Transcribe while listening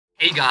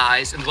Hey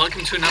guys, and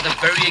welcome to another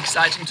very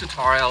exciting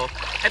tutorial.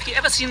 Have you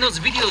ever seen those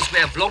videos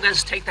where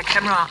vloggers take their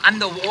camera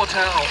underwater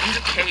or into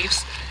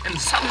caves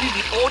and suddenly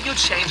the audio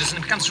changes and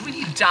it becomes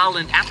really dull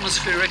and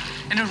atmospheric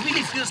and it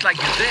really feels like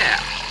you're there?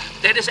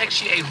 That is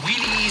actually a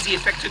really easy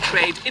effect to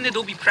create in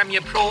Adobe Premiere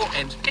Pro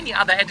and any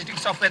other editing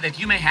software that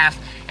you may have,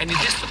 and in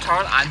this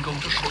tutorial I'm going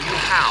to show you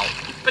how.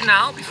 But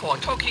now, before I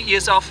talk your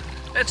ears off,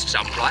 let's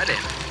jump right in.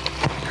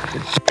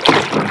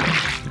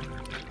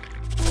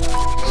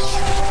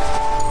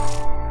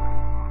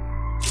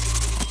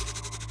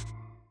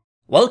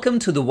 Welcome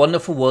to the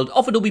wonderful world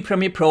of Adobe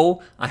Premiere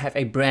Pro. I have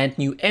a brand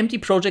new empty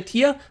project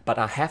here, but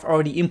I have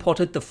already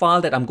imported the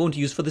file that I'm going to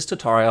use for this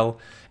tutorial.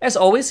 As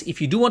always, if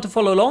you do want to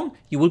follow along,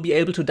 you will be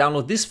able to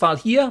download this file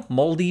here,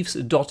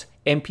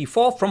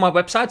 Maldives.mp4 from my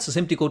website. So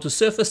simply go to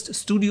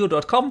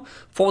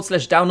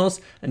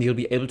surfacedstudio.com/downloads and you'll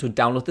be able to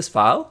download this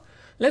file.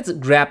 Let's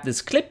grab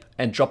this clip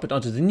and drop it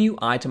onto the new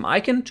item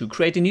icon to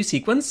create a new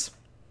sequence.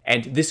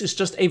 And this is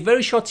just a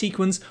very short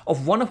sequence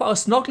of one of our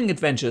snorkeling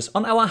adventures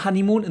on our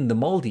honeymoon in the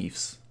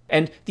Maldives.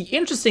 And the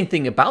interesting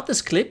thing about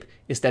this clip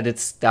is that it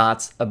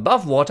starts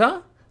above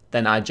water,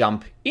 then I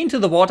jump into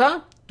the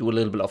water, do a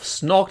little bit of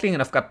snorkeling,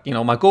 and I've got,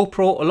 my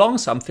GoPro along,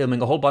 so I'm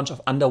filming a whole bunch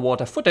of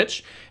underwater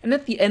footage. And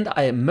at the end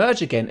I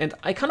emerge again, and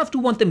I kind of do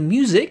want the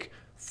music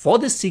for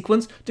this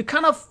sequence to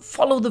kind of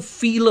follow the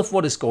feel of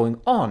what is going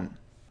on.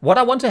 What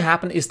I want to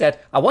happen is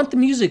that I want the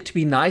music to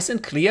be nice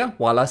and clear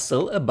while I'm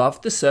still above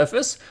the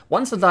surface.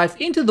 Once I dive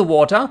into the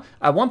water,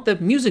 I want the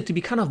music to be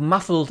kind of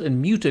muffled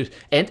and muted.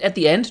 And at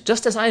the end,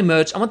 just as I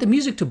emerge, I want the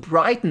music to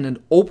brighten and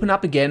open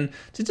up again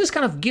to just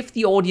kind of give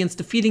the audience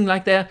the feeling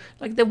like they're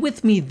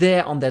with me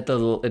there on that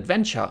little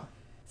adventure.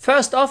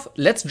 First off,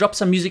 let's drop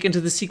some music into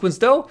the sequence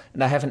though,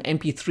 and I have an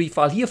MP3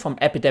 file here from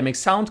Epidemic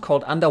Sound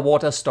called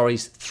Underwater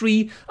Stories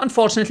 3.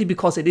 Unfortunately,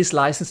 because it is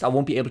licensed, I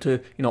won't be able to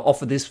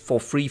offer this for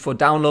free for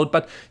download,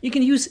 but you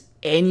can use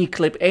any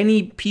clip,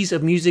 any piece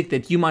of music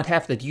that you might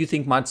have that you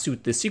think might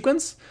suit this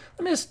sequence.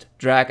 Let me just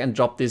drag and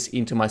drop this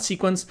into my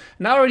sequence.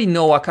 And I already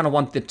know I kind of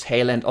want the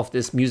tail end of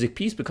this music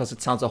piece because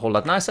it sounds a whole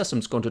lot nicer, so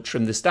I'm just going to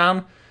trim this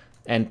down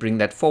and bring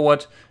that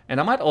forward. And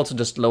I might also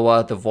just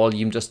lower the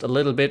volume just a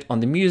little bit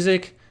on the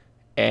music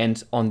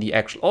and on the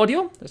actual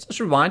audio. Let's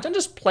just rewind and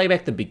just play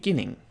back the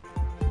beginning.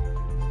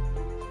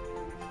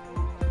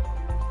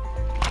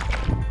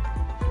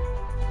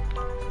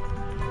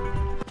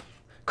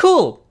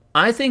 Cool,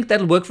 I think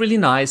that'll work really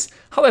nice.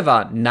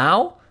 However,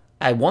 now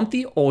I want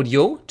the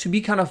audio to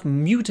be kind of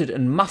muted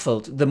and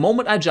muffled the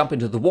moment I jump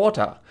into the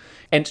water.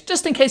 And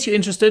just in case you're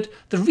interested,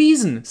 the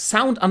reason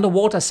sound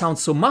underwater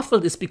sounds so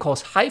muffled is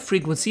because high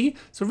frequency,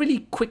 so really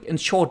quick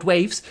and short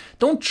waves,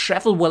 don't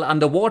travel well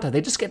underwater. They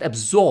just get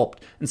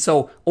absorbed. And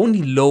so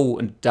only low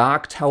and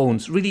dark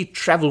tones really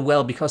travel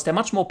well because they're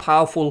much more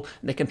powerful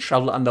and they can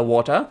travel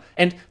underwater.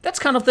 And that's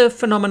kind of the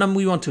phenomenon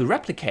we want to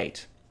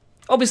replicate.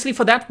 Obviously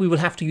for that we will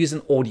have to use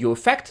an audio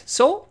effect.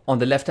 So on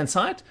the left hand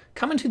side,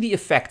 come into the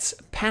effects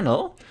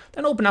panel,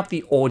 then open up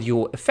the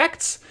audio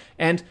effects.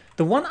 And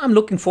the one I'm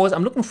looking for is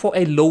I'm looking for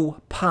a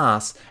low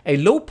pass. A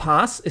low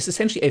pass is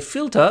essentially a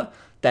filter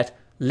that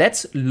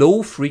lets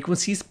low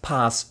frequencies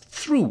pass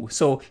through.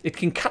 So it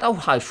can cut out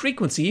high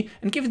frequency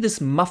and give it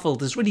this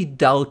muffled, this really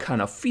dull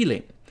kind of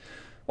feeling.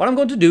 What I'm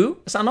going to do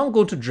is I'm now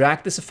going to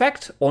drag this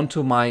effect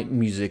onto my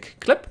music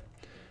clip.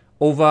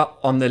 Over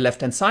on the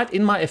left hand side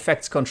in my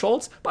effects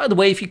controls. By the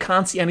way, if you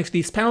can't see any of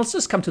these panels,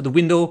 just come to the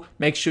window,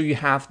 make sure you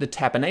have the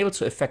tab enabled,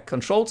 so effect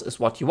controls is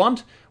what you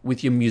want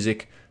with your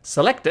music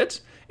selected.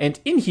 And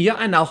in here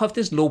I now have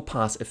this low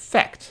pass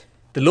effect.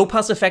 The low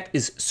pass effect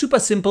is super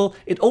simple.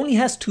 It only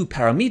has two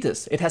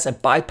parameters. It has a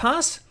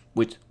bypass,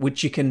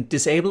 which you can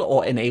disable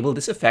or enable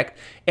this effect,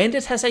 and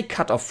it has a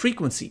cutoff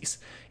frequencies.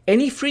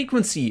 Any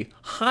frequency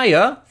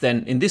higher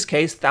than, in this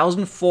case,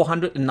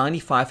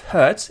 1495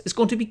 Hertz is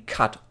going to be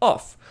cut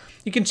off.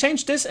 You can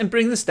change this and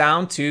bring this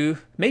down to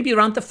maybe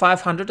around the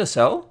 500 or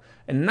so.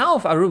 And now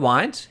if I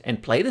rewind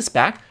and play this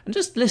back and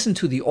just listen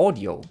to the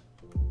audio.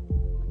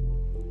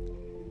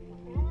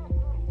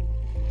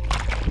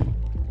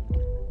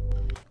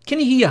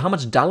 Can you hear how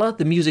much duller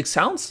the music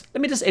sounds?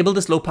 Let me disable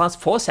this low pass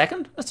for a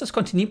second. Let's just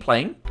continue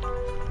playing.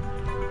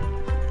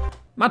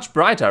 Much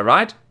brighter,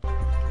 right?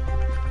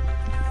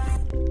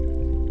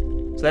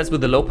 So that's with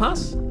the low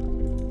pass,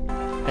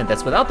 and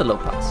that's without the low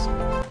pass.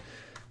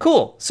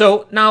 Cool,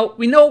 so now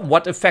we know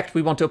what effect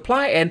we want to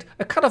apply, and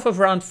a cutoff of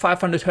around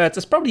 500 Hertz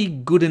is probably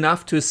good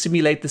enough to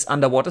simulate this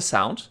underwater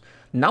sound.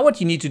 Now what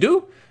you need to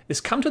do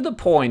is come to the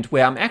point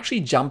where I'm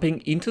actually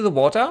jumping into the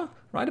water,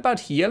 right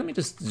about here. Let me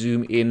just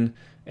zoom in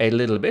a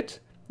little bit.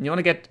 You want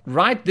to get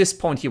right this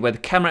point here where the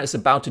camera is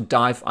about to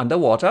dive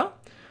underwater.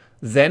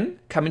 Then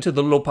come into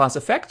the low pass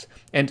effect.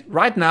 And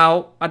right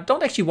now, I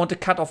don't actually want to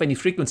cut off any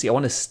frequency. I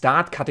want to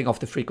start cutting off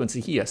the frequency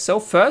here. So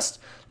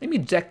first, let me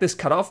drag this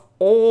cutoff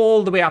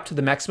all the way up to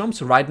the maximum.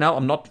 So right now,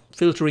 I'm not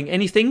filtering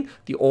anything.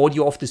 The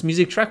audio of this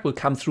music track will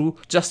come through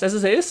just as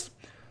it is.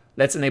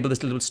 Let's enable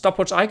this little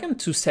stopwatch icon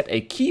to set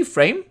a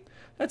keyframe.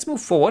 Let's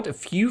move forward a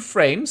few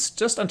frames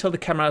just until the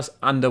camera is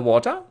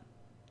underwater.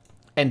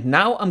 And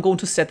now I'm going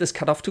to set this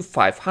cutoff to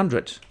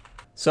 500.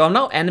 So I'm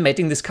now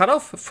animating this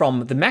cutoff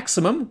from the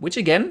maximum, which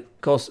again,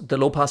 because the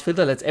low pass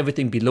filter lets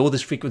everything below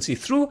this frequency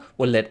through,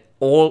 will let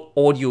all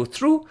audio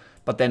through.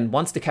 But then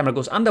once the camera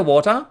goes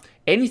underwater,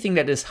 anything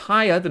that is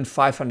higher than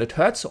 500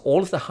 Hertz, so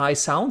all of the high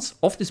sounds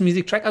of this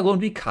music track are going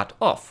to be cut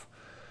off.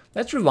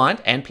 Let's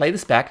rewind and play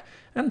this back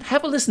and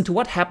have a listen to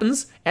what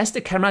happens as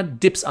the camera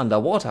dips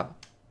underwater.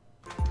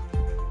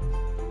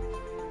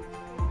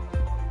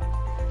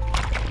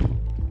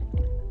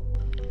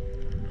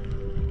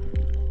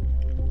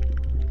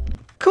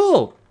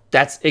 Cool,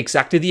 that's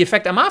exactly the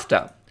effect I'm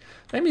after.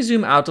 Let me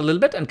zoom out a little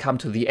bit and come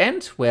to the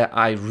end where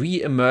I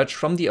re-emerge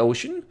from the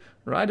ocean,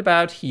 right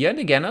about here. And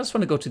again, I just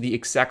want to go to the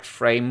exact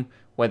frame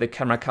where the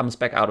camera comes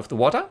back out of the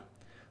water.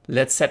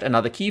 Let's set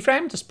another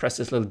keyframe, just press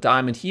this little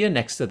diamond here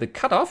next to the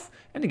cutoff.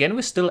 And again,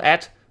 we're still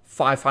at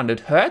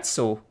 500 Hertz.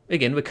 So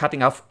again, we're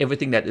cutting off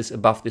everything that is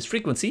above this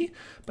frequency.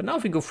 But now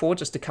if we go forward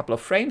just a couple of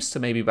frames to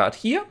maybe about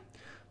here,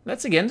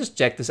 let's again just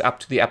jack this up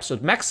to the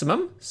absolute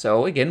maximum.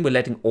 So again, we're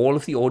letting all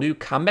of the audio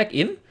come back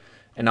in.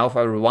 And now if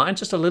I rewind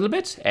just a little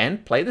bit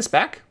and play this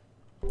back.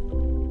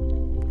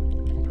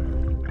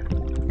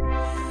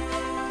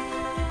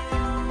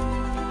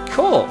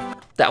 Cool,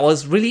 that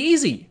was really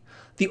easy.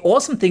 The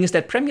awesome thing is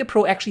that Premiere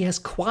Pro actually has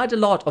quite a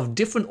lot of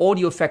different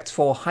audio effects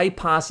for high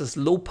passes,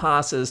 low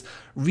passes,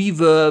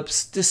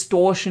 reverbs,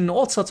 distortion,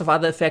 all sorts of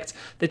other effects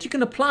that you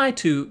can apply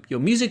to your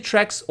music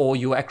tracks or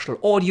your actual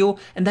audio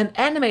and then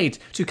animate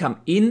to come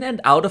in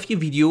and out of your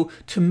video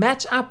to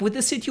match up with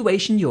the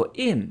situation you're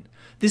in.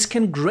 This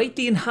can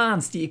greatly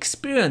enhance the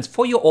experience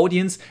for your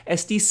audience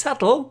as these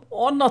subtle,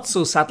 or not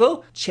so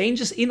subtle,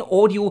 changes in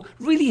audio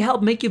really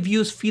help make your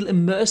viewers feel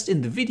immersed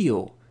in the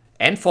video.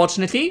 And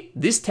fortunately,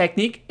 this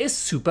technique is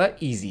super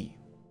easy.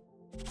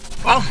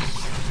 Well,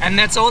 and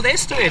that's all there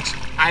is to it.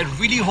 I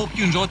really hope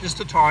you enjoyed this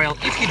tutorial.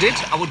 If you did,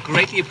 I would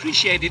greatly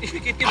appreciate it if you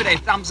could give it a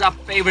thumbs up,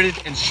 favorite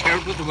it, and share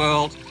it with the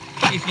world.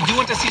 If you do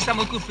want to see some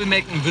more cool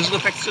filmmaking and visual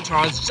effects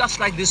tutorials just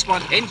like this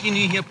one, and you're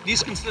new here,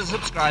 please consider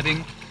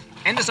subscribing.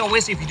 And as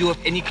always, if you do have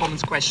any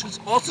comments, questions,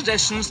 or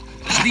suggestions,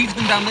 just leave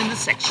them down in the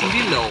section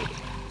below.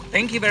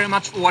 Thank you very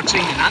much for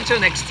watching, and until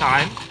next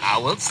time, I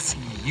will see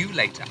you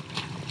later.